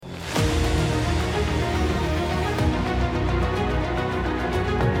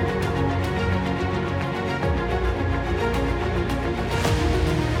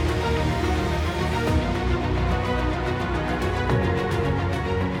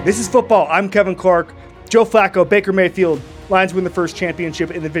This is football. I'm Kevin Clark. Joe Flacco, Baker Mayfield. Lions win the first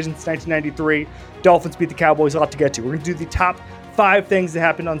championship in the division since 1993. Dolphins beat the Cowboys. A lot to get to. We're going to do the top 5 things that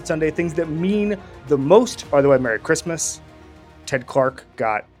happened on Sunday, things that mean the most. By the way, Merry Christmas. Ted Clark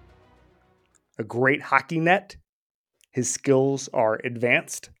got a great hockey net. His skills are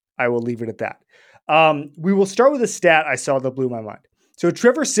advanced. I will leave it at that. We will start with a stat I saw that blew my mind. So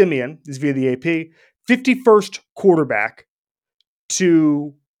Trevor Siemian is via the AP, 51st quarterback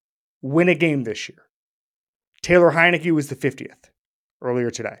to win a game this year. Taylor Heineke was the 50th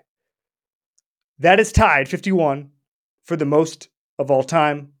earlier today. That is tied 51 for the most of all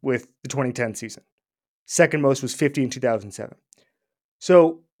time with the 2010 season. Second most was 50 in 2007.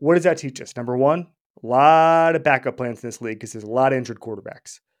 So what does that teach us? Number one, a lot of backup plans in this league because there's a lot of injured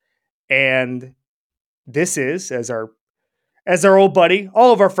quarterbacks. And this is, as our old buddy,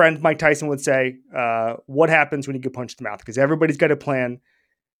 all of our friends, Mike Tyson would say, what happens when you get punched in the mouth? Because everybody's got a plan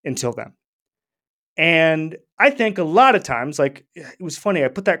until then. And I think a lot of times, like, it was funny, I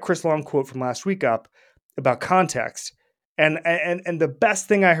put that Chris Long quote from last week up about context. And the best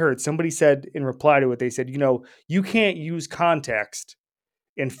thing I heard, somebody said in reply to it, they said, you can't use context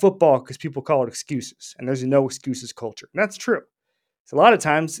in football because people call it excuses. And there's a no excuses culture. And that's true. So a lot of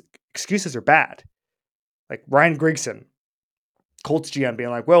times, excuses are bad. Like Ryan Grigson, Colts GM,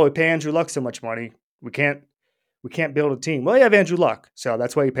 being like, well, we pay Andrew Luck so much money. We can't build a team. Well, you have Andrew Luck, so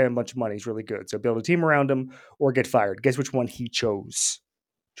that's why you pay him a bunch of money. He's really good. So build a team around him or get fired. Guess which one he chose?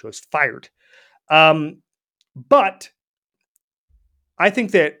 Chose fired. But I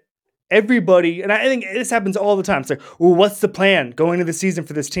think that everybody, and I think this happens all the time. It's like, well, what's the plan going into the season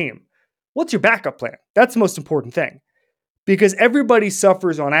for this team? What's your backup plan? That's the most important thing. Because everybody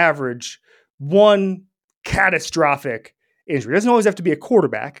suffers on average one catastrophic injury. It doesn't always have to be a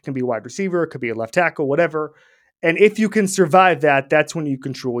quarterback. It can be a wide receiver. It could be a left tackle, whatever. And if you can survive that, that's when you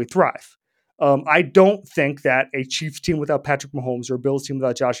can truly thrive. I don't think that a Chiefs team without Patrick Mahomes or a Bills team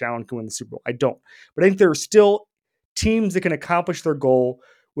without Josh Allen can win the Super Bowl. I don't. But I think there are still teams that can accomplish their goal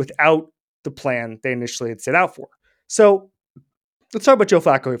without the plan they initially had set out for. So let's talk about Joe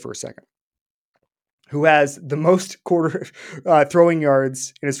Flacco here for a second, who has the most throwing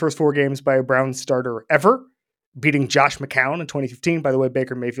yards in his first 4 games by a Browns starter ever, beating Josh McCown in 2015. By the way,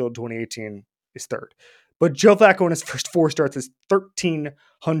 Baker Mayfield in 2018 is third. But Joe Flacco in his first 4 starts is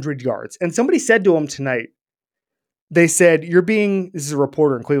 1,300 yards. And somebody said to him tonight, they said, this is a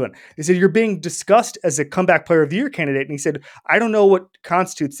reporter in Cleveland, they said, you're being discussed as a comeback player of the year candidate. And he said, I don't know what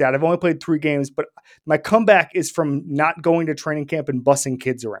constitutes that. I've only played 3 games, but my comeback is from not going to training camp and bussing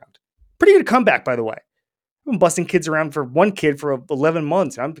kids around. Pretty good comeback, by the way. I've been bussing kids around for one kid for 11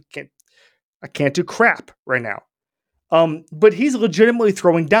 months. I can't do crap right now. But he's legitimately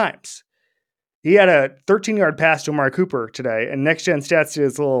throwing dimes. He had a 13-yard pass to Amari Cooper today, and Next Gen Stats did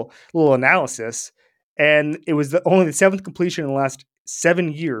his little analysis, and it was only the 7th completion in the last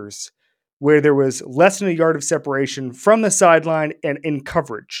 7 years where there was less than a yard of separation from the sideline and in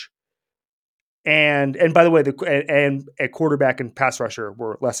coverage. And by the way, and a quarterback and pass rusher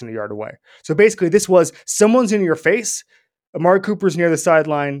were less than a yard away. So basically, this was someone's in your face, Amari Cooper's near the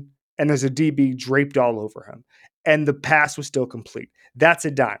sideline, and there's a DB draped all over him. And the pass was still complete. That's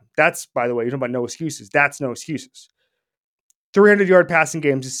a dime. That's, by the way, you're talking about no excuses. That's no excuses. 300-yard passing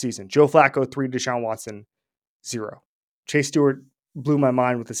games this season. Joe Flacco, 3. Deshaun Watson, 0. Chase Stewart blew my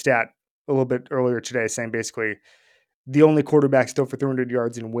mind with a stat a little bit earlier today saying basically the only quarterback still for 300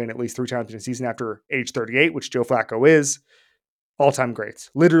 yards and win at least 3 times in a season after age 38, which Joe Flacco is. All-time greats.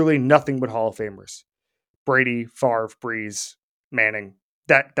 Literally nothing but Hall of Famers. Brady, Favre, Breeze, Manning,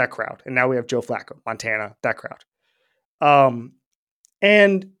 that crowd. And now we have Joe Flacco, Montana, that crowd.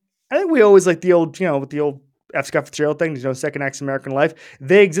 And I think we always like the old, with the old F. Scott Fitzgerald thing, there's no second acts in American life.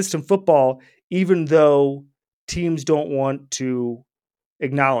 They exist in football, even though teams don't want to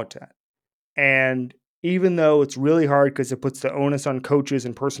acknowledge that. And even though it's really hard because it puts the onus on coaches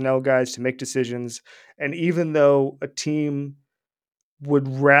and personnel guys to make decisions, and even though a team would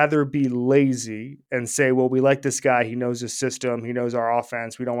rather be lazy and say, well, we like this guy, he knows his system, he knows our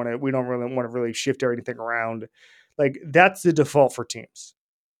offense, we don't really want to shift anything around. Like, that's the default for teams.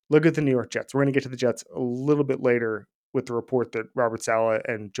 Look at the New York Jets. We're going to get to the Jets a little bit later with the report that Robert Saleh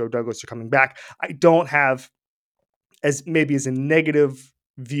and Joe Douglas are coming back. I don't have as a negative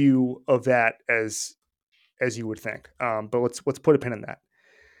view of that as you would think. But let's put a pin in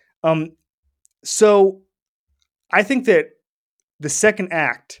that. So I think that the second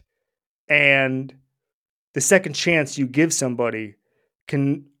act and the second chance you give somebody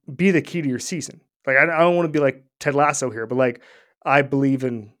can be the key to your season. Like, I don't want to be like Ted Lasso here, but like, I believe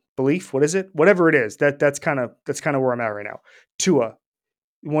in belief. What is it? Whatever it is, that's kind of where I'm at right now. Tua,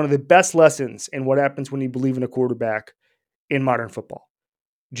 one of the best lessons in what happens when you believe in a quarterback in modern football.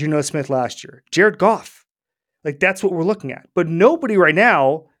 Geno Smith last year, Jared Goff. Like, that's what we're looking at. But nobody right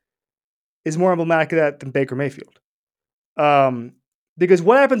now is more emblematic of that than Baker Mayfield. Because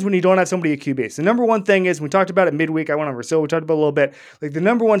what happens when you don't have somebody at QB? So the number one thing is, we talked about it midweek. I went over, so we talked about it a little bit. Like, the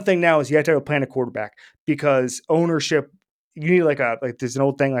number one thing now is you have to have a plan of quarterback, because ownership, you need like there's an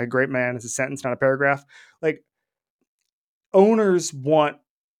old thing, like a great man is a sentence, not a paragraph. Like, owners want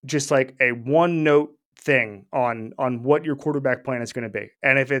just like a one note thing on what your quarterback plan is going to be.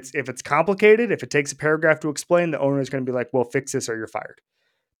 And if it's complicated, if it takes a paragraph to explain, the owner is going to be like, well, fix this or you're fired.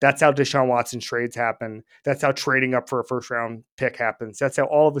 That's how Deshaun Watson trades happen. That's how trading up for a first round pick happens. That's how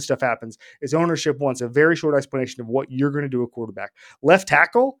all of this stuff happens. Is ownership wants a very short explanation of what you're going to do at quarterback. Left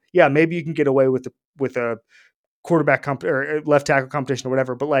tackle, yeah, maybe you can get away with a quarterback or left tackle competition or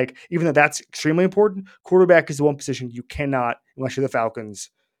whatever. But like, even though that's extremely important, quarterback is the one position you cannot, unless you're the Falcons,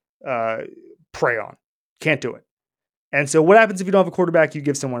 prey on. Can't do it. And so what happens if you don't have a quarterback? You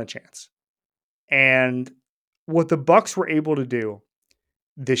give someone a chance. And what the Bucs were able to do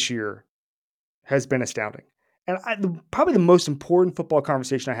this year has been astounding. And probably the most important football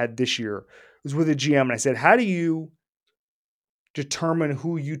conversation I had this year was with a GM. And I said, how do you determine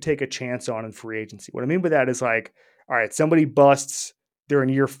who you take a chance on in free agency? What I mean by that is like, all right, somebody busts, they're in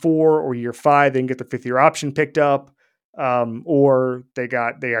year 4 or year 5, they can get their 5th year option picked up, or they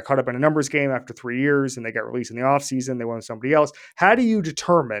got caught up in a numbers game after 3 years and they got released in the offseason, they went with somebody else. How do you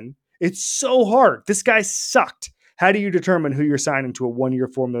determine? It's so hard. This guy sucked. How do you determine who you're signing to a 1-year,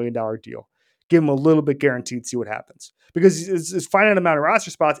 $4 million deal? Give them a little bit guaranteed, see what happens. Because it's finite amount of roster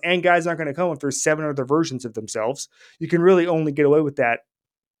spots, and guys aren't going to come if there's 7 other versions of themselves. You can really only get away with that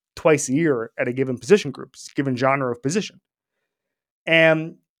twice a year at a given position group, given genre of position.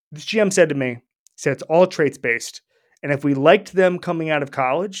 And this GM said to me, he said, it's all traits based. And if we liked them coming out of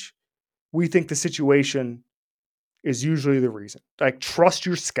college, we think the situation is usually the reason. Like, trust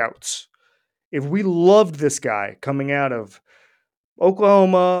your scouts. If we loved this guy coming out of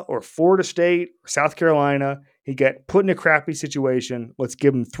Oklahoma or Florida State or South Carolina, he get put in a crappy situation. Let's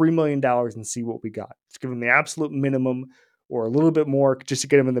give him $3 million and see what we got. Let's give him the absolute minimum or a little bit more just to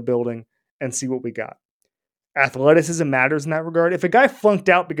get him in the building and see what we got. Athleticism matters in that regard. If a guy flunked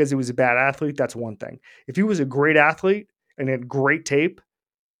out because he was a bad athlete, that's one thing. If he was a great athlete and had great tape,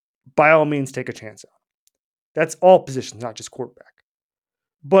 by all means, take a chance on. That's all positions, not just quarterback.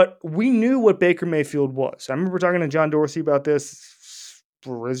 But we knew what Baker Mayfield was. I remember talking to John Dorsey about this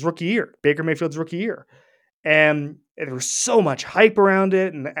for his rookie year, Baker Mayfield's rookie year. And there was so much hype around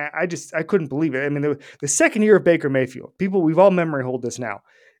it. And I couldn't believe it. I mean, the second year of Baker Mayfield, we've all memory hold this now.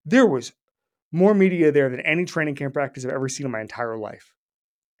 There was more media there than any training camp practice I've ever seen in my entire life,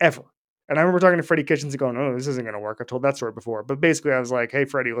 ever. And I remember talking to Freddie Kitchens and going, oh, this isn't going to work. I've told that story before. But basically I was like, hey,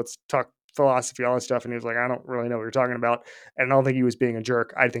 Freddie, let's talk philosophy, all that stuff. And he was like, I don't really know what you're talking about. And I don't think he was being a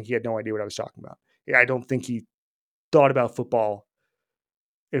jerk. I think he had no idea what I was talking about. I don't think he thought about football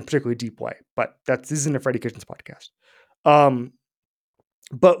in a particularly deep way. But this isn't a Freddie Kitchens podcast.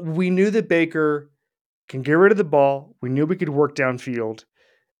 But we knew that Baker can get rid of the ball. We knew we could work downfield.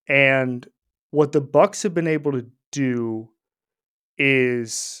 And what the Bucs have been able to do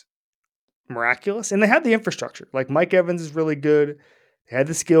is miraculous. And they had the infrastructure. Like, Mike Evans is really good. They had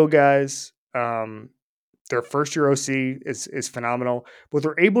the skill guys. Their first year OC is phenomenal. What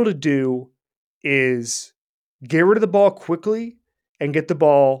they're able to do is get rid of the ball quickly and get the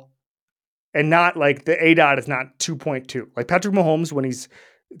ball, and not like the ADOT is not 2.2. Like Patrick Mahomes, when he's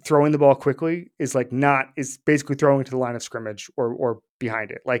throwing the ball quickly, is basically throwing to the line of scrimmage or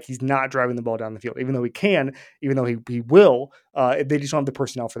behind it. Like, he's not driving the ball down the field, even though he can, even though he will. They just don't have the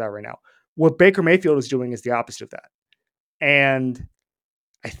personnel for that right now. What Baker Mayfield is doing is the opposite of that. And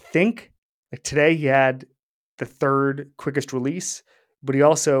I think like today he had the 3rd quickest release, but he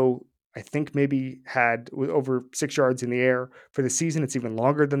also, I think, maybe had over 6 yards in the air for the season. It's even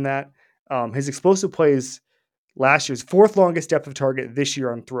longer than that. His explosive plays last year's 4th longest depth of target this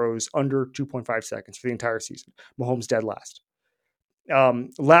year on throws under 2.5 seconds for the entire season. Mahomes dead last.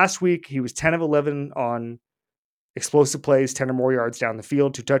 Last week, he was 10 of 11 on explosive plays, 10 or more yards down the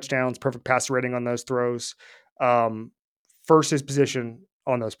field, 2 touchdowns, perfect passer rating on those throws. First his position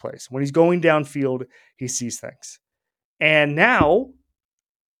on those plays. When he's going downfield, he sees things. And now,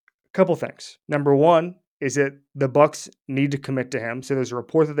 a couple things. Number one is that the Bucs need to commit to him. So there's a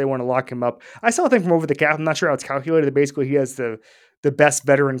report that they want to lock him up. I saw a thing from over the cap. I'm not sure how it's calculated. That basically he has the best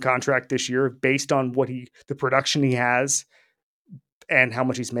veteran contract this year based on the production he has and how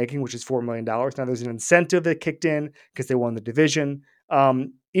much he's making, which is $4 million. Now there's an incentive that kicked in because they won the division.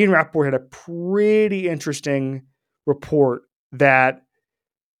 Ian Rappaport had a pretty interesting report that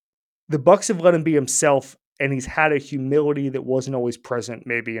the Bucs have let him be himself, and he's had a humility that wasn't always present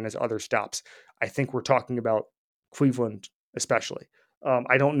maybe in his other stops. I think we're talking about Cleveland especially.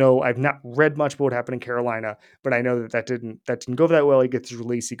 I don't know. I've not read much about what happened in Carolina, but I know that didn't go that well. He gets his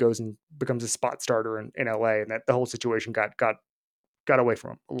release. He goes and becomes a spot starter in LA, and that the whole situation got away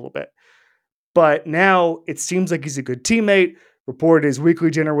from him a little bit. But now it seems like he's a good teammate. Reported his weekly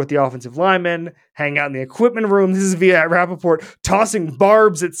dinner with the offensive linemen, hang out in the equipment room. This is via Rappaport, tossing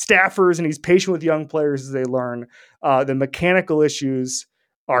barbs at staffers, and he's patient with young players as they learn. The mechanical issues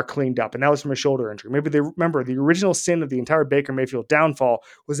are cleaned up, and that was from a shoulder injury. Maybe they remember the original sin of the entire Baker Mayfield downfall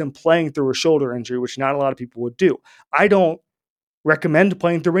was him playing through a shoulder injury, which not a lot of people would do. I don't recommend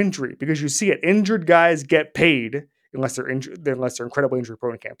playing through injury because you see it. Injured guys get paid unless they're injured, unless they're incredibly injury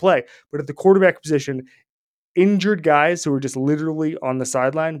prone and can't play. But at the quarterback position, injured guys who are just literally on the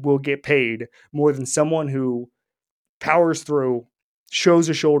sideline will get paid more than someone who powers through, shows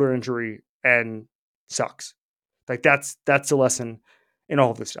a shoulder injury, and sucks. Like that's the lesson in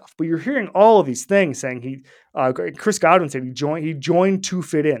all of this stuff. But you're hearing all of these things saying Chris Godwin said he joined to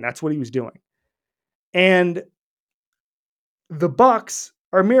fit in. That's what he was doing. And the Bucs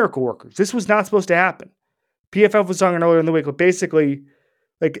are miracle workers. This was not supposed to happen. PFF was talking earlier in the week, but basically,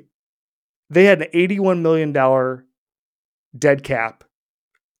 like, they had an $81 million dead cap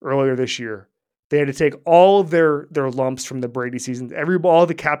earlier this year. They had to take all of their lumps from the Brady season. All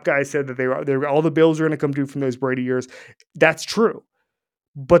the cap guys said that all the bills are going to come due from those Brady years. That's true,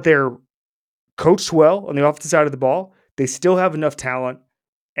 but they're coached well on the offensive side of the ball. They still have enough talent,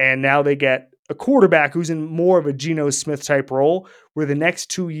 and now they get a quarterback who's in more of a Geno Smith type role, where the next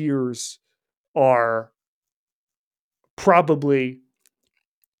 2 years are probably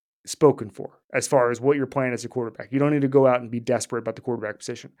spoken for as far as what you're playing as a quarterback. You don't need to go out and be desperate about the quarterback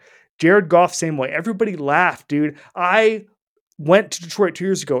position. Jared Goff, same way. Everybody laughed, dude. I went to Detroit 2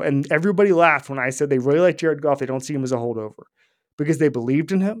 years ago, and everybody laughed when I said they really like Jared Goff. They don't see him as a holdover because they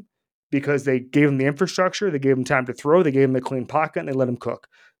believed in him, because they gave him the infrastructure, they gave him time to throw, they gave him a clean pocket, and they let him cook.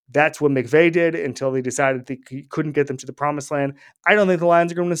 That's what McVay did until they decided he couldn't get them to the promised land. I don't think the Lions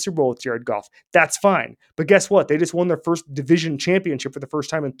are going to win the Super Bowl with Jared Goff. That's fine. But guess what? They just won their first division championship for the first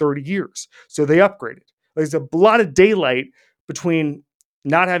time in 30 years. So they upgraded. There's a lot of daylight between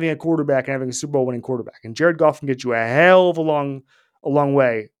not having a quarterback and having a Super Bowl winning quarterback. And Jared Goff can get you a hell of a long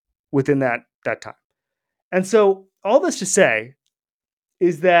way within that time. And so all this to say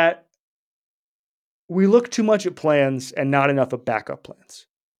is that we look too much at plans and not enough at backup plans.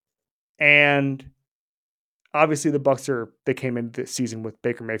 And obviously the Bucs they came into this season with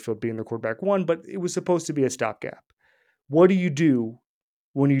Baker Mayfield being the quarterback one, but it was supposed to be a stopgap. What do you do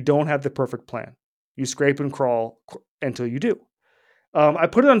when you don't have the perfect plan? You scrape and crawl until you do. I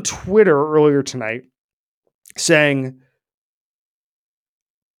put it on Twitter earlier tonight saying,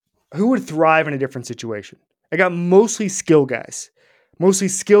 who would thrive in a different situation? I got mostly skill guys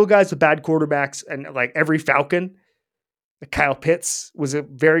with bad quarterbacks, and like every Falcon. Kyle Pitts was a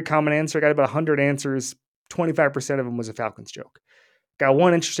very common answer. I got about 100 answers. 25% of them was a Falcons joke. Got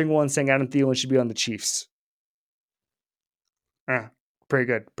one interesting one saying Adam Thielen should be on the Chiefs. Pretty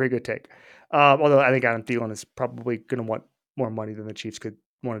good take. Although I think Adam Thielen is probably going to want more money than the Chiefs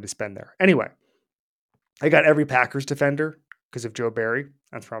wanted to spend there. Anyway, I got every Packers defender because of Joe Barry.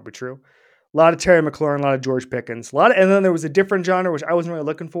 That's probably true. A lot of Terry McLaurin, a lot of George Pickens, and then there was a different genre, which I wasn't really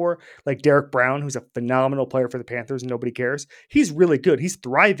looking for, like Derek Brown, who's a phenomenal player for the Panthers and nobody cares. He's really good. He's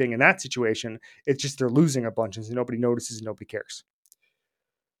thriving in that situation. It's just they're losing a bunch and so nobody notices and nobody cares.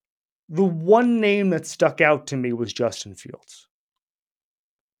 The one name that stuck out to me was Justin Fields,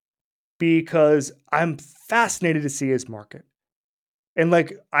 because I'm fascinated to see his market. And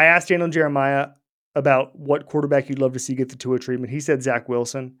like I asked Daniel Jeremiah about what quarterback you'd love to see get the Tua treatment. He said Zach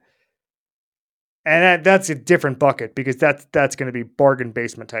Wilson. And that's a different bucket because that's going to be bargain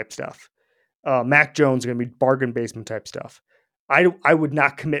basement type stuff. Mac Jones is going to be bargain basement type stuff. I would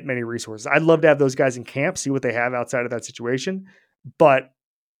not commit many resources. I'd love to have those guys in camp, see what they have outside of that situation. But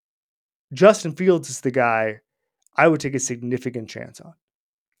Justin Fields is the guy I would take a significant chance on.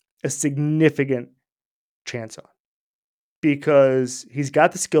 Because he's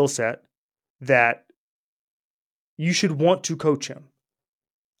got the skill set that you should want to coach him.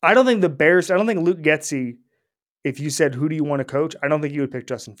 I don't think Luke Getsy, if you said, who do you want to coach? I don't think you would pick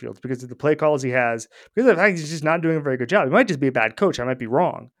Justin Fields because of the play calls he has, because of the fact he's just not doing a very good job. He might just be a bad coach. I might be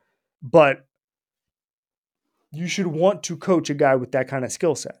wrong, but you should want to coach a guy with that kind of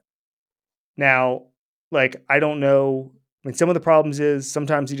skill set. Now, like, I don't know. I mean, some of the problems is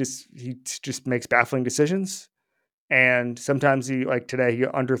sometimes he just makes baffling decisions. And sometimes like today, he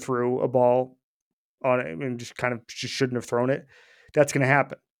underthrew a ball on it and just shouldn't have thrown it. That's going to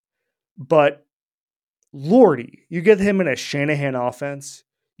happen. But Lordy, you get him in a Shanahan offense.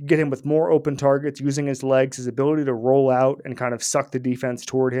 You get him with more open targets, using his legs, his ability to roll out and kind of suck the defense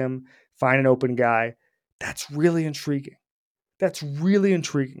toward him, find an open guy. That's really intriguing.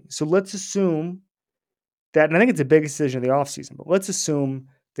 So let's assume that, and I think it's a big decision in the offseason, but let's assume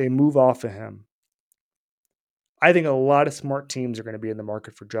they move off of him. I think a lot of smart teams are going to be in the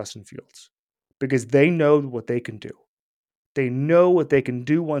market for Justin Fields because they know what they can do. They know what they can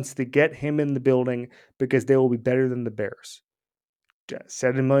do once they get him in the building because they will be better than the Bears.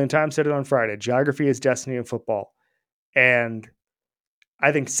 Said it a million times, said it on Friday. Geography is destiny in football. And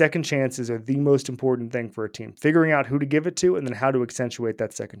I think second chances are the most important thing for a team. Figuring out who to give it to and then how to accentuate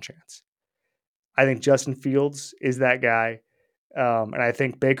that second chance. I think Justin Fields is that guy. And I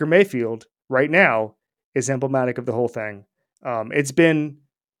think Baker Mayfield right now is emblematic of the whole thing. It's been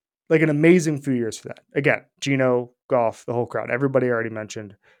like an amazing few years for that. Again, Geno, Goff, the whole crowd, everybody already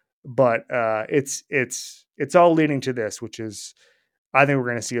mentioned. But it's all leading to this, which is I think we're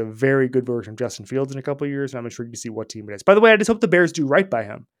going to see a very good version of Justin Fields in a couple of years, and I'm intrigued to see what team it is. By the way, I just hope the Bears do right by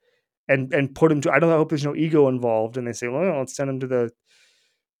him and put him to. I hope there's no ego involved, and they say, well, let's send him to the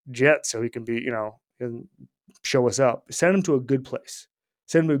Jets so he can be, and show us up. Send him to a good place.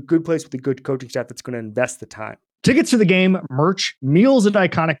 Send him to a good place with a good coaching staff that's going to invest the time. Tickets to the game, merch, meals at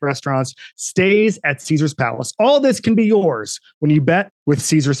iconic restaurants, stays at Caesar's Palace. All this can be yours when you bet with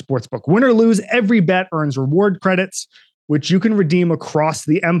Caesars Sportsbook. Win or lose, every bet earns reward credits, which you can redeem across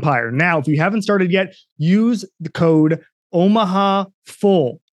the empire. Now, if you haven't started yet, use the code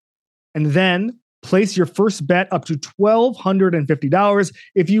OMAHAFULL and then place your first bet up to $1,250.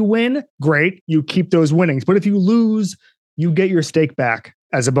 If you win, great, you keep those winnings. But if you lose, you get your stake back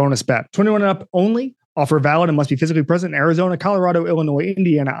as a bonus bet. 21 and up only. Offer valid and must be physically present in Arizona, Colorado, Illinois,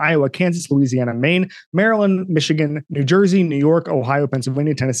 Indiana, Iowa, Kansas, Louisiana, Maine, Maryland, Michigan, New Jersey, New York, Ohio,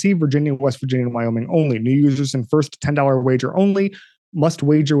 Pennsylvania, Tennessee, Virginia, West Virginia, and Wyoming only. New users and first $10 wager only. Must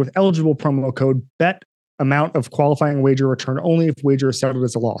wager with eligible promo code BET. Amount of qualifying wager return only if wager is settled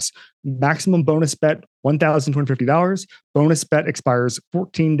as a loss. Maximum bonus bet, $1,250. Bonus bet expires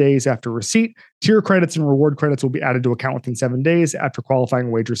 14 days after receipt. Tier credits and reward credits will be added to account within 7 days after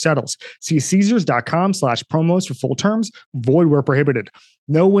qualifying wager settles. See Caesars.com/promos for full terms. Void where prohibited.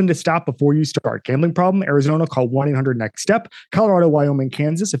 Know when to stop before you start. Gambling problem? Arizona, call 1-800-NEXT-STEP. Colorado, Wyoming,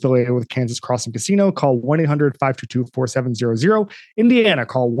 Kansas, affiliated with Kansas Crossing Casino, call 1-800-522-4700. Indiana,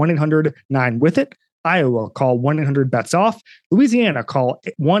 call 1-800-9-WITH-IT. Iowa, call 1-800-BETS-OFF. Louisiana, call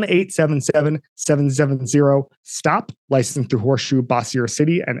 1-877-770-STOP. Licensed through Horseshoe, Bossier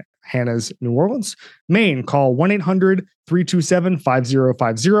City, and Hannah's, New Orleans. Maine, call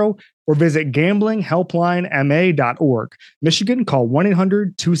 1-800-327-5050 or visit gamblinghelplinema.org. Michigan, call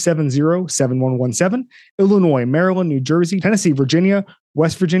 1-800-270-7117. Illinois, Maryland, New Jersey, Tennessee, Virginia,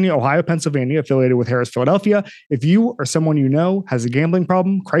 West Virginia, Ohio, Pennsylvania, affiliated with Harris, Philadelphia. If you or someone you know has a gambling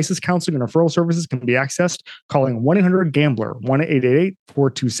problem, crisis counseling and referral services can be accessed calling 1-800-GAMBLER,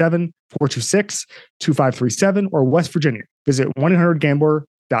 1-888-427-426-2537, or West Virginia. Visit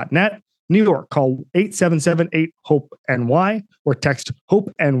 1-800-GAMBLER.net. New York, call 877-8-HOPE-NY or text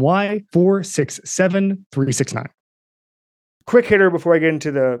HOPE-NY 467-369. Quick hitter before I get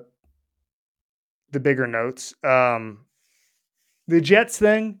into the bigger notes. The Jets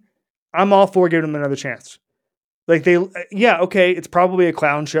thing, I'm all for giving them another chance. It's probably a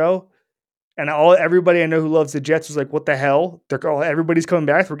clown show. And everybody I know who loves the Jets was like, what the hell? Everybody's coming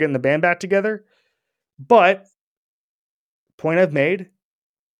back. We're getting the band back together. But, point I've made,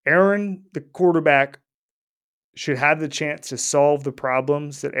 Aaron, the quarterback, should have the chance to solve the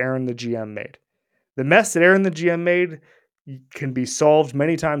problems that Aaron, the GM, made. The mess that Aaron, the GM, made can be solved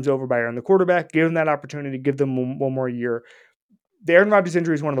many times over by Aaron, the quarterback. Give them that opportunity. Give them one more year. The Aaron Rodgers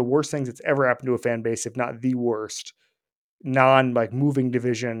injury is one of the worst things that's ever happened to a fan base, if not the worst. Moving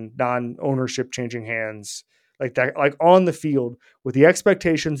division, non-ownership changing hands, like that, like on the field with the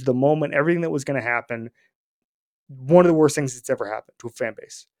expectations, the moment, everything that was going to happen. One of the worst things that's ever happened to a fan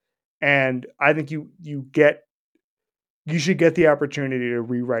base. And I think you should get the opportunity to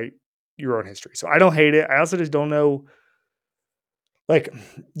rewrite your own history. So I don't hate it. I also just don't know. Like,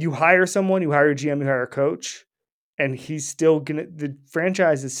 you hire someone, you hire a GM, you hire a coach, and the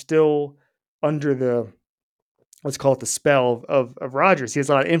franchise is still under the, let's call it the spell of Rodgers. He has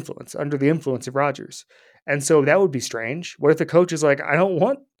a lot of influence, under the influence of Rodgers. And so that would be strange. What if the coach is like, I don't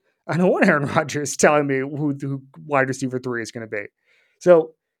want Aaron Rodgers telling me who wide receiver 3 is going to be.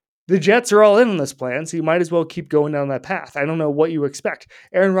 So the Jets are all in on this plan, so you might as well keep going down that path. I don't know what you expect.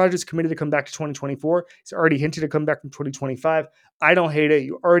 Aaron Rodgers committed to come back to 2024. He's already hinted to come back from 2025. I don't hate it.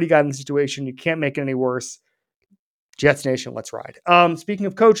 You already got in the situation. You can't make it any worse. Jets Nation, let's ride. Speaking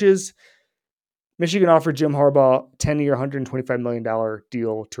of coaches, Michigan offered Jim Harbaugh a 10-year, $125 million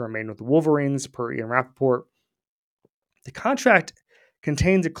deal to remain with the Wolverines, per Ian Rappaport. The contract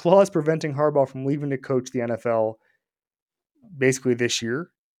contains a clause preventing Harbaugh from leaving to coach the NFL basically this year.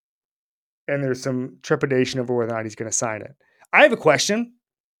 And there's some trepidation over whether or not he's going to sign it. I have a question.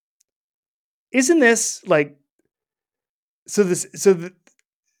 Isn't this like,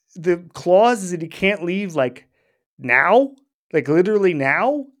 the clause is that he can't leave like now, like literally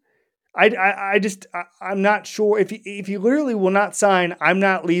now? I'm not sure if he literally will not sign, I'm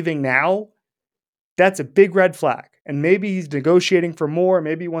not leaving now. That's a big red flag. And maybe he's negotiating for more.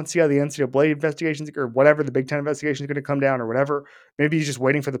 Maybe he wants to see how the NCAA investigations or whatever, the Big Ten investigation is going to come down or whatever. Maybe he's just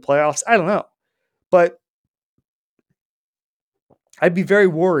waiting for the playoffs. I don't know. But I'd be very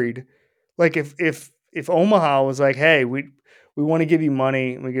worried. Like if Omaha was like, hey, we want to give you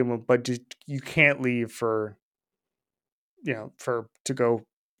money, we give them, but just, you can't leave for to go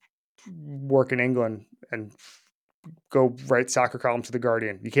work in England and go write soccer columns to the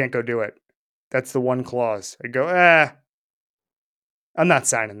Guardian. You can't go do it. That's the one clause. I'd go, I'm not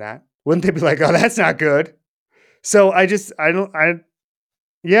signing that. Wouldn't they be like, oh, that's not good? So I don't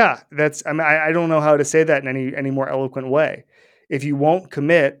know how to say that in any more eloquent way. If you won't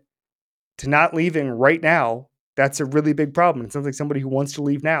commit to not leaving right now, that's a really big problem. It sounds like somebody who wants to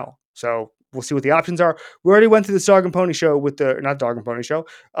leave now. So we'll see what the options are. We already went through this dog and pony show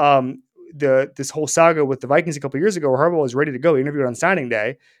this whole saga with the Vikings a couple of years ago, where Harbaugh was ready to go. He interviewed on signing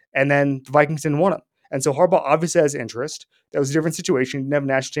day, and then the Vikings didn't want him. And so Harbaugh obviously has interest. That was a different situation. He didn't have a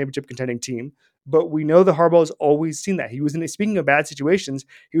national championship contending team. But we know that Harbaugh has always seen that. Speaking of bad situations,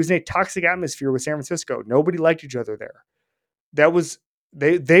 he was in a toxic atmosphere with San Francisco. Nobody liked each other there. That was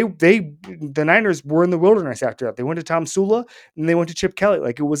the Niners were in the wilderness after that. They went to Tom Sula and they went to Chip Kelly.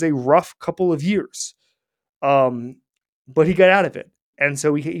 Like, it was a rough couple of years. But he got out of it. And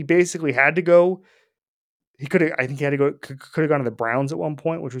so he basically had to go. Could have gone to the Browns at one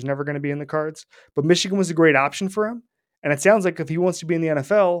point, which was never going to be in the cards. But Michigan was a great option for him. And it sounds like if he wants to be in the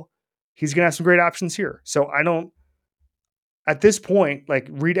NFL, he's going to have some great options here. So at this point,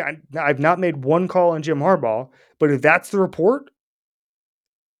 I've not made one call on Jim Harbaugh, but if that's the report,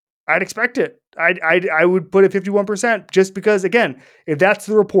 I'd expect it. I would put it 51% just because, again, if that's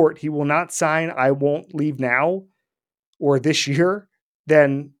the report, he will not sign, I won't leave now or this year,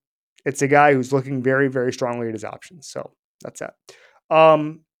 then it's a guy who's looking very, very strongly at his options. So that's that.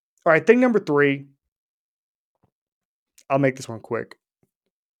 All right, thing number 3. I'll make this one quick.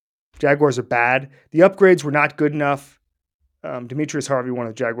 Jaguars are bad. The upgrades were not good enough. Demetrius Harvey, one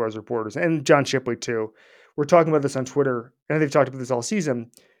of the Jaguars reporters, and John Shipley too, we're talking about this on Twitter, and they've talked about this all season,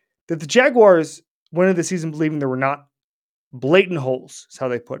 that the Jaguars went into the season believing there were not blatant holes, is how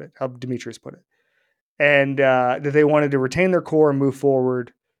they put it, how Demetrius put it, and that they wanted to retain their core and move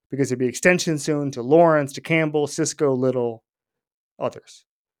forward because there'd be extensions soon to Lawrence, to Campbell, Cisco, Little, others.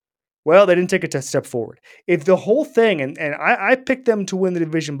 Well, they didn't take a step forward. If the whole thing, and I picked them to win the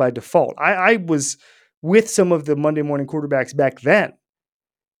division by default. I was with some of the Monday morning quarterbacks back then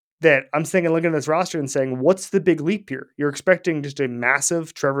that I'm thinking, looking at this roster and saying, what's the big leap here? You're expecting just a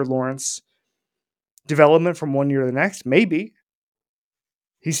massive Trevor Lawrence development from one year to the next? Maybe.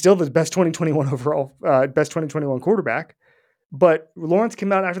 He's still the best 2021 overall, best 2021 quarterback. But Lawrence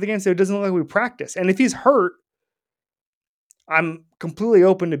came out after the game and said, it doesn't look like we practice. And if he's hurt, I'm completely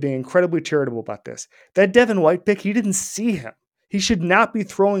open to being incredibly charitable about this. That Devin White pick, he didn't see him. He should not be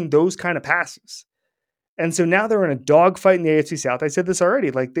throwing those kind of passes. And so now they're in a dogfight in the AFC South. I said this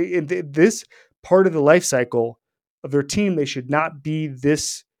already. Like, this part of the life cycle of their team, they should not be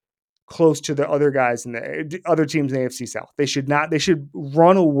this close to the other guys in the other teams in the AFC South. They should not. They should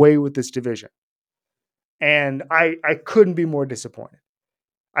run away with this division. And I couldn't be more disappointed.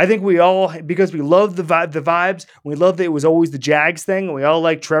 I think we all, because we love the vibes, we love that it was always the Jags thing, and we all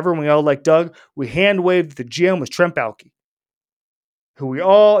like Trevor, and we all like Doug. We hand waved the GM was Trent Baalke, who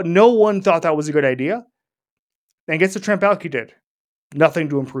no one thought that was a good idea. And guess what Trent Baalke did? Nothing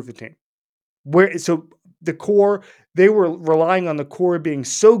to improve the team. So the core, they were relying on the core being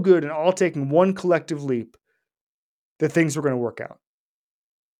so good and all taking one collective leap that things were going to work out.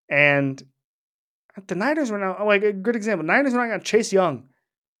 And the Niners were now, like, a good example. Niners were not going to Chase Young,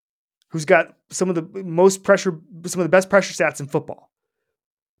 who's got some of the best pressure stats in football.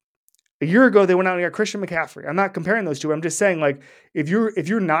 A year ago, they went out and got Christian McCaffrey. I'm not comparing those two. I'm just saying, like, if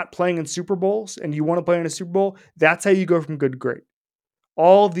you're not playing in Super Bowls and you want to play in a Super Bowl, that's how you go from good to great.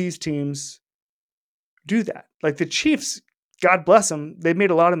 All of these teams do that. Like the Chiefs, God bless them, they've made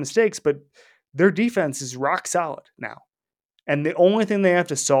a lot of mistakes, but their defense is rock solid now. And the only thing they have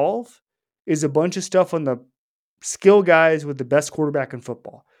to solve is a bunch of stuff on the skill guys with the best quarterback in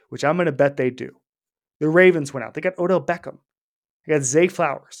football, which I'm going to bet they do. The Ravens went out. They got Odell Beckham. They got Zay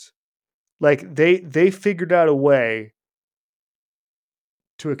Flowers. Like they figured out a way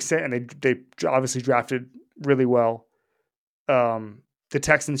to extend, and they obviously drafted really well. The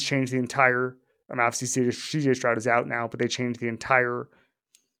Texans changed the entire. Obviously CJ Stroud is out now, but they changed the entire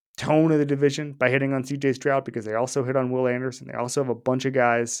tone of the division by hitting on CJ Stroud because they also hit on Will Anderson. They also have a bunch of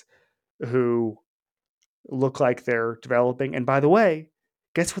guys who look like they're developing. And by the way,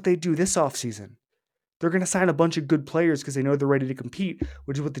 guess what they do this offseason? They're going to sign a bunch of good players because they know they're ready to compete,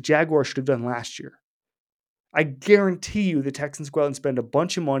 which is what the Jaguars should have done last year. I guarantee you the Texans go out and spend a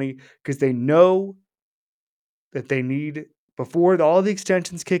bunch of money because they know that they need, before all the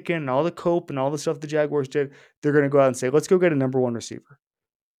extensions kick in and all the cope and all the stuff the Jaguars did, they're going to go out and say, let's go get a number one receiver.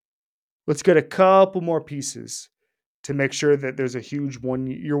 Let's get a couple more pieces to make sure that there's a huge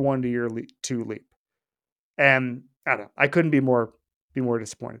year one to year two leap. And I don't know. I couldn't be more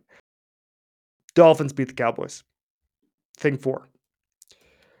disappointed. Dolphins beat the Cowboys. Thing 4.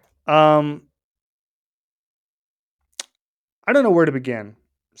 I don't know where to begin,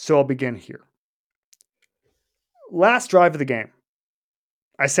 so I'll begin here. Last drive of the game,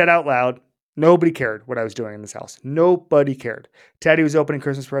 I said out loud, nobody cared what I was doing in this house. Nobody cared. Teddy was opening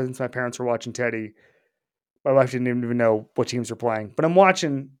Christmas presents. My parents were watching Teddy. My wife didn't even know what teams were playing. But I'm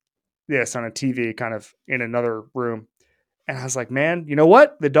watching this on a TV kind of in another room. And I was like, man, you know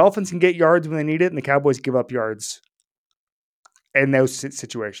what? The Dolphins can get yards when they need it, and the Cowboys give up yards in those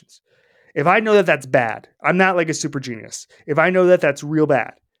situations. If I know that that's bad, I'm not like a super genius. If I know that that's real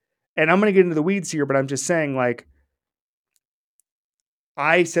bad, and I'm going to get into the weeds here, but I'm just saying, like,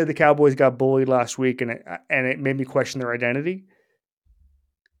 I said the Cowboys got bullied last week, and it made me question their identity.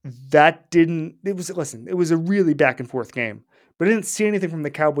 It was a really back and forth game, but I didn't see anything from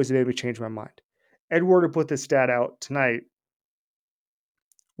the Cowboys that made me change my mind. Edward put this stat out tonight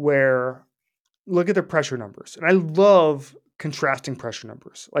where look at their pressure numbers. And I love contrasting pressure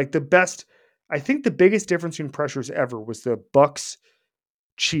numbers. Like I think the biggest difference in pressures ever was the Bucks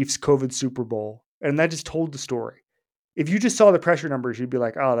Chiefs COVID Super Bowl. And that just told the story. If you just saw the pressure numbers, you'd be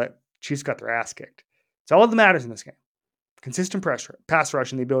like, oh, that Chiefs got their ass kicked. It's all that matters in this game. Consistent pressure, pass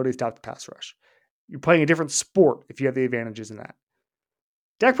rush, and the ability to stop the pass rush. You're playing a different sport if you have the advantages in that.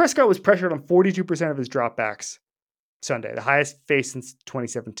 Dak Prescott was pressured on 42% of his dropbacks Sunday, the highest faced since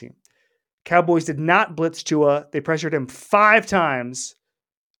 2017. Cowboys did not blitz Tua. They pressured him 5 times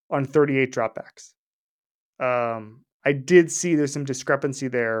on 38 dropbacks. I did see there's some discrepancy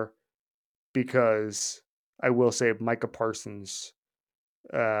there because I will say Micah Parsons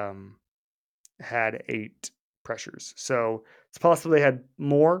had 8 pressures. So it's possible they had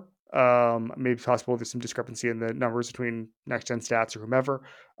more. Maybe it's possible there's some discrepancy in the numbers between Next Gen Stats or whomever.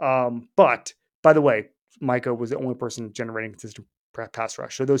 But by the way, Micah was the only person generating consistent pass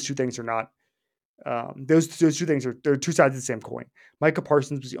rush. So those two things are not. Those two things they're two sides of the same coin. Micah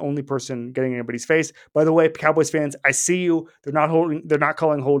Parsons was the only person getting anybody's face. By the way, Cowboys fans, I see you. They're not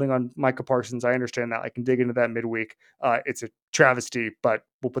calling holding on Micah Parsons. I understand that. I can dig into that midweek. It's a travesty, but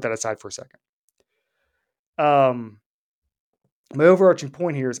we'll put that aside for a second. My overarching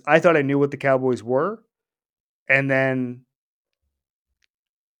point here is I thought I knew what the Cowboys were, and then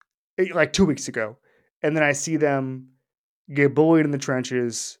like 2 weeks ago, and then I see them get bullied in the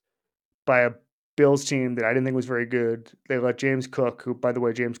trenches by a Bills team that I didn't think was very good. They let James Cook, who, by the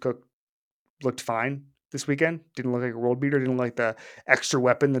way, James Cook looked fine this weekend. Didn't look like a world beater. Didn't look like the extra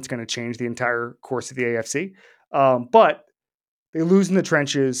weapon that's going to change the entire course of the AFC. But they lose in the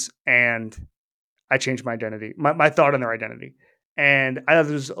trenches, and I changed my identity, my thought on their identity. And I thought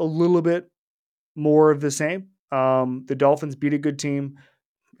there was a little bit more of the same. The Dolphins beat a good team.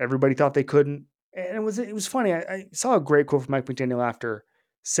 Everybody thought they couldn't. And it was funny. I saw a great quote from Mike McDaniel after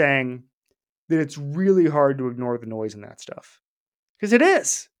saying that it's really hard to ignore the noise in that stuff. Because it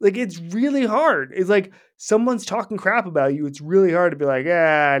is. Like, it's really hard. It's like someone's talking crap about you. It's really hard to be like,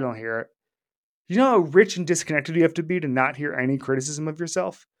 I don't hear it. You know how rich and disconnected you have to be to not hear any criticism of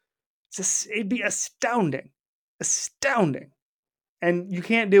yourself? It'd be astounding. Astounding. And you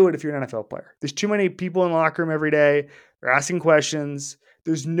can't do it if you're an NFL player. There's too many people in the locker room every day. They're asking questions.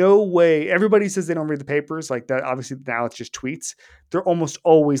 There's no way. Everybody says they don't read the papers. Like that, obviously now it's just tweets. They're almost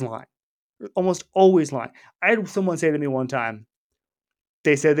always lying. Almost always lying. I had someone say to me one time,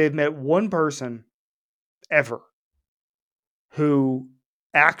 they said they've met one person ever who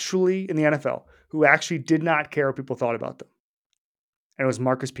actually, in the NFL, who actually did not care what people thought about them. And it was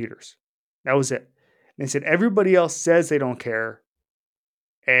Marcus Peters. That was it. And they said everybody else says they don't care,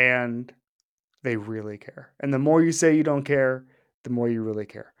 and they really care. And the more you say you don't care, the more you really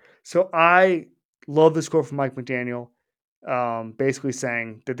care. So I love this quote from Mike McDaniel, basically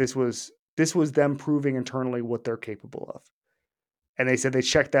saying that this was This was them proving internally what they're capable of. And they said they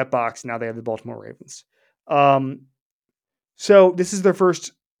checked that box. Now they have the Baltimore Ravens. So this is their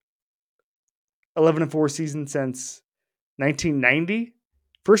first 11-4 season since 1990.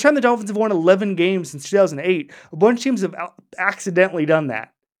 First time the Dolphins have won 11 games since 2008. A bunch of teams have accidentally done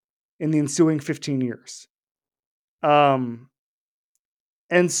that in the ensuing 15 years. And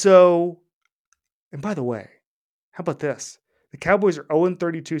by the way, how about this? The Cowboys are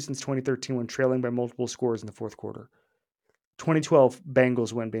 0-32 since 2013 when trailing by multiple scores in the fourth quarter. 2012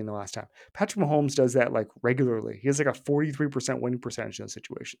 Bengals win being the last time. Patrick Mahomes does that like regularly. He has like a 43% winning percentage in those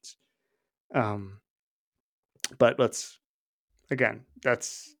situations. But that's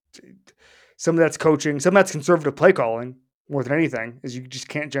some of that's coaching, some of that's conservative play calling more than anything, is you just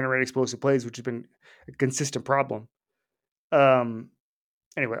can't generate explosive plays, which has been a consistent problem.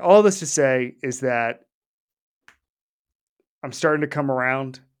 Anyway, all this to say is that I'm starting to come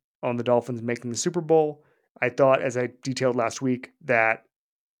around on the Dolphins making the Super Bowl. I thought, as I detailed last week, that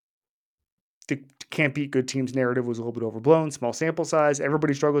the can't beat good teams narrative was a little bit overblown. Small sample size.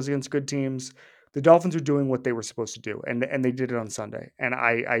 Everybody struggles against good teams. The Dolphins are doing what they were supposed to do, and they did it on Sunday. And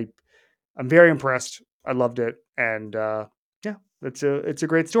I'm very impressed. I loved it, and yeah, it's a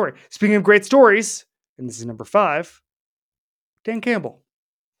great story. Speaking of great stories, and this is number 5, Dan Campbell.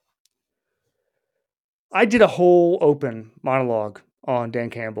 I did a whole open monologue on Dan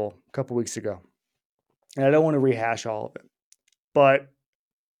Campbell a couple weeks ago, and I don't want to rehash all of it, but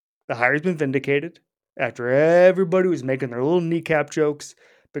the hire's been vindicated after everybody was making their little kneecap jokes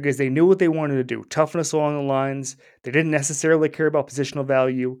because they knew what they wanted to do. Toughness along the lines. They didn't necessarily care about positional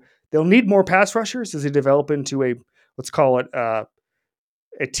value. They'll need more pass rushers as they develop into a, let's call it a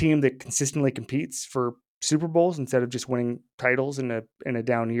team that consistently competes for Super Bowls instead of just winning titles in a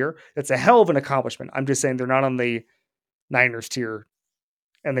down year. That's a hell of an accomplishment. I'm just saying they're not on the Niners tier,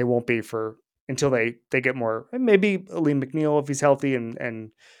 and they won't be for until they get more. Maybe Liam McNeil if he's healthy,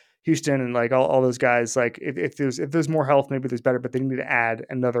 and Houston and like all those guys. Like if there's more health, maybe there's better. But they need to add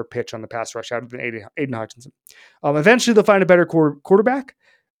another pitch on the pass rush out of Aiden Hutchinson. Eventually they'll find a better quarterback,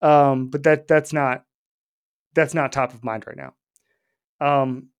 but that's not top of mind right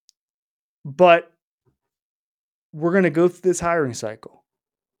now. But we're going to go through this hiring cycle,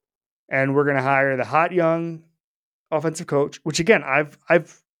 and we're going to hire the hot young offensive coach, which again,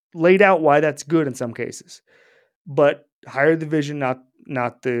 I've laid out why that's good in some cases, but hire the vision, not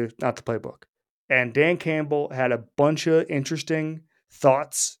the playbook. And Dan Campbell had a bunch of interesting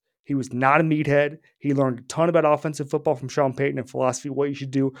thoughts. He was not a meathead. He learned a ton about offensive football from Sean Payton and philosophy, what you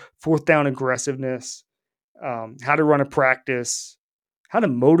should do, fourth down aggressiveness, how to run a practice, how to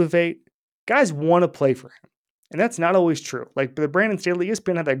motivate. Guys want to play for him. And that's not always true. Like the Brandon Staley,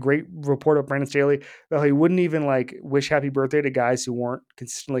 ESPN had that great report of Brandon Staley that he wouldn't even like wish happy birthday to guys who weren't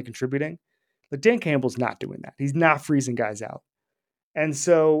consistently contributing. But Dan Campbell's not doing that. He's not freezing guys out. And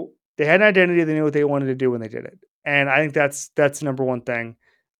so they had an identity. They knew what they wanted to do when they did it. And I think that's the number one thing.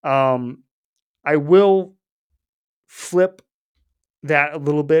 I will flip that a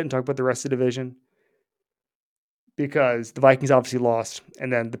little bit and talk about the rest of the division, because the Vikings obviously lost,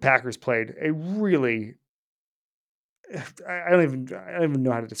 and then the Packers played a really, I don't even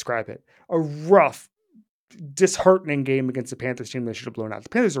know how to describe it, a rough, disheartening game against the Panthers team they should have blown out. The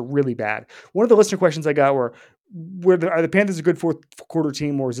Panthers are really bad. One of the listener questions I got were, are the Panthers a good fourth quarter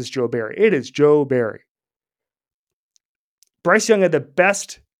team, or is this Joe Barry? It is Joe Barry. Bryce Young had the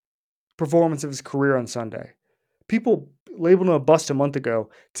best performance of his career on Sunday. People labeled him a bust a month ago.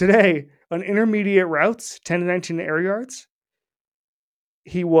 Today, on intermediate routes, 10 to 19 air yards,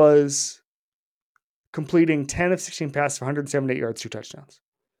 he was completing 10 of 16 passes for 178 yards, 2 touchdowns.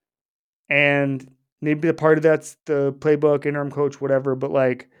 And maybe the part of that's the playbook, interim coach, whatever, but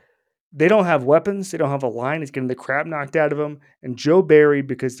like they don't have weapons. They don't have a line. He's getting the crap knocked out of him. And Joe Barry,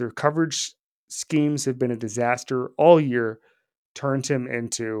 because their coverage schemes have been a disaster all year, turned him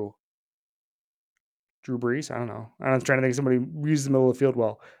into Drew Brees. I don't know. I was trying to think of somebody who uses the middle of the field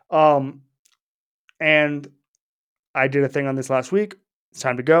well. And I did a thing on this last week. It's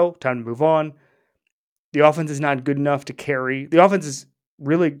time to go. Time to move on. The offense is not good enough to carry. The offense is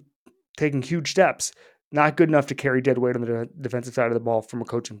really taking huge steps. Not good enough to carry dead weight on the defensive side of the ball from a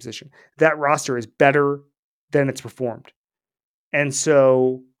coaching position. That roster is better than it's performed. And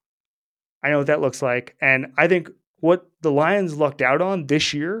so I know what that looks like. And I think what the Lions lucked out on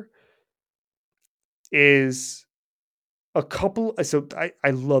this year is a couple. So I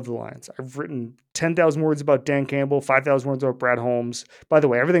love the Lions. I've written 10,000 words about Dan Campbell, 5,000 words about Brad Holmes. By the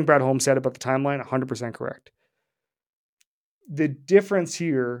way, everything Brad Holmes said about the timeline, 100% correct. The difference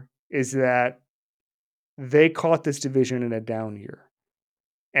here is that they caught this division in a down year.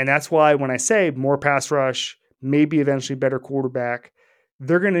 And that's why when I say more pass rush, maybe eventually better quarterback,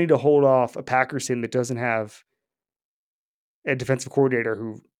 they're going to need to hold off a Packers team that doesn't have a defensive coordinator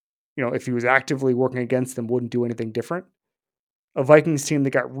who, if he was actively working against them, wouldn't do anything different. A Vikings team that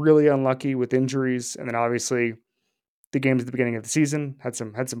got really unlucky with injuries, and then obviously the games at the beginning of the season had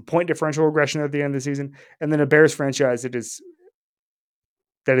some point differential regression at the end of the season, and then a Bears franchise that is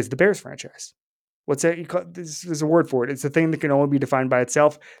the Bears franchise. What's that? There's a word for it. It's a thing that can only be defined by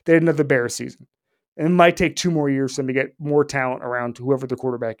itself. They had another Bears season. And it might take 2 more years for them to get more talent around whoever the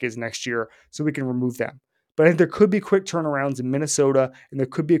quarterback is next year so we can remove them. But I think there could be quick turnarounds in Minnesota, and there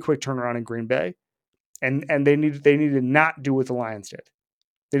could be a quick turnaround in Green Bay. And they need to not do what the Lions did.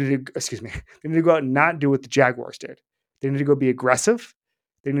 They need to go out and not do what the Jaguars did. They need to go be aggressive.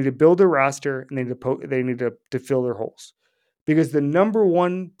 They need to build their roster, and they need to fill their holes. Because the number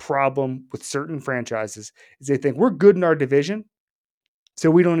one problem with certain franchises is they think we're good in our division, so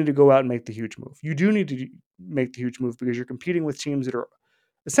we don't need to go out and make the huge move. You do need to make the huge move because you're competing with teams that are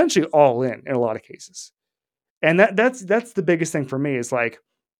essentially all in a lot of cases. And that's the biggest thing for me is like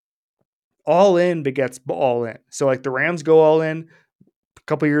all in begets all in. So like the Rams go all in a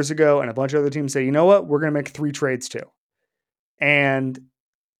couple years ago and a bunch of other teams say, you know what, we're going to make 3 trades too. And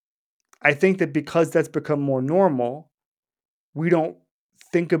I think that because that's become more normal, we don't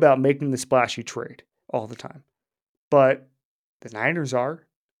think about making the splashy trade all the time. But the Niners are.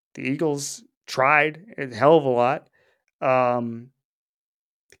 The Eagles tried a hell of a lot. The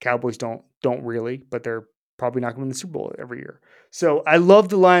Cowboys don't really, but they're probably not going to win the Super Bowl every year. So I love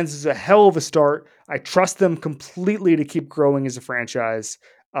the Lions as a hell of a start. I trust them completely to keep growing as a franchise.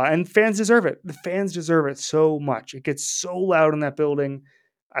 And fans deserve it. The fans deserve it so much. It gets so loud in that building.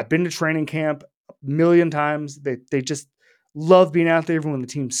 I've been to training camp a million times. They just love being out there even when the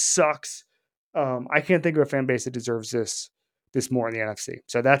team sucks. I can't think of a fan base that deserves this more in the NFC.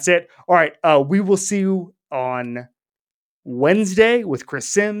 So that's it. All right. We will see you on Wednesday with Chris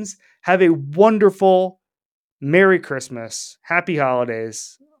Sims. Have a wonderful Merry Christmas, Happy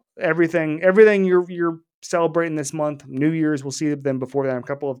Holidays, everything you're celebrating this month. New Year's, we'll see them before that a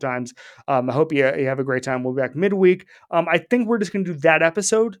couple of times. I hope you have a great time. We'll be back midweek. I think we're just going to do that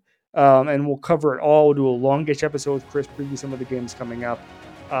episode, and we'll cover it all. We'll do a longish episode with Chris, preview some of the games coming up,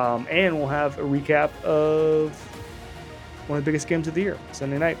 and we'll have a recap of one of the biggest games of the year,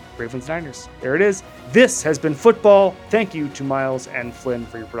 Sunday night, Ravens-Niners. There it is. This has been football. Thank you to Miles and Flynn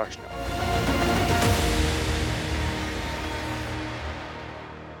for your production.